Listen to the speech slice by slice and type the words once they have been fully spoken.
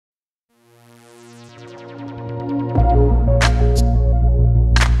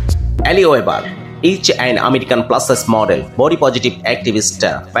Allie Weber is an American plus-size model, body-positive activist,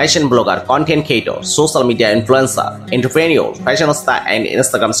 fashion blogger, content creator, social media influencer, entrepreneur, fashion star, and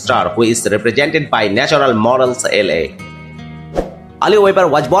Instagram star who is represented by Natural Models LA. Allie Weber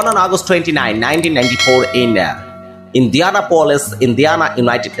was born on August 29, 1994 in Indianapolis, Indiana,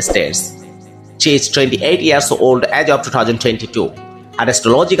 United States. She is 28 years old as of 2022. Her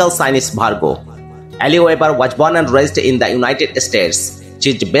astrological sign is Virgo. Allie Weber was born and raised in the United States.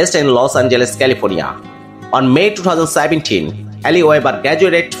 She is based in Los Angeles, California. On May 2017, Allie Weber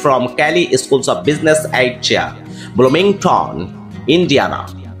graduated from Cali Schools of Business at Bloomington, Indiana.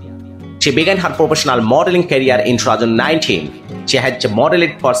 She began her professional modeling career in 2019. She has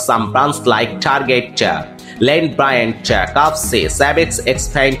modeled for some brands like Target, Lane Bryant, Curvy, Savage X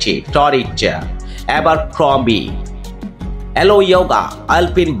Fenty, Torrid, Abercrombie, Hello Yoga,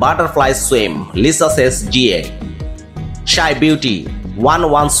 Alpine Butterfly Swim, Lisa Says GA, Shy Beauty,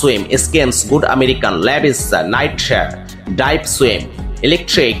 1-1 Swim, Skims, Good American, Levi's, Night, Dive Swim,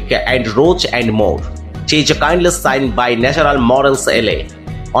 Electric, and Roach and more. She is kindly signed by Natural Models LA.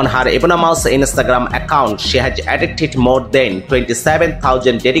 On her eponymous Instagram account, she has attracted more than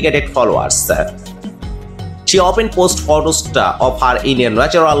 27,000 dedicated followers. She often posts photos of her in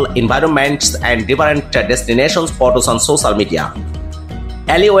natural environments and different destination photos on social media.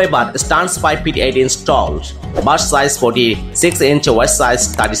 Allie Weber stands 5 feet 8 inches tall, bust size 46 inch, waist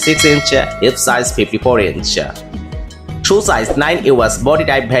size 36 inch, hip size 54 inch. Shoe size 9 US, body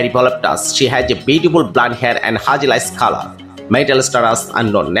type very voluptuous. She has a beautiful blonde hair and hazel eyes color. Marital status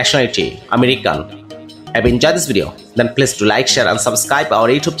unknown, nationality American. Have you enjoyed this video? Then please do like, share and subscribe our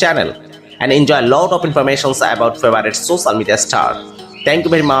YouTube channel and enjoy a lot of information about favorite social media star. Thank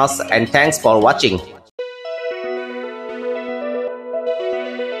you very much and thanks for watching.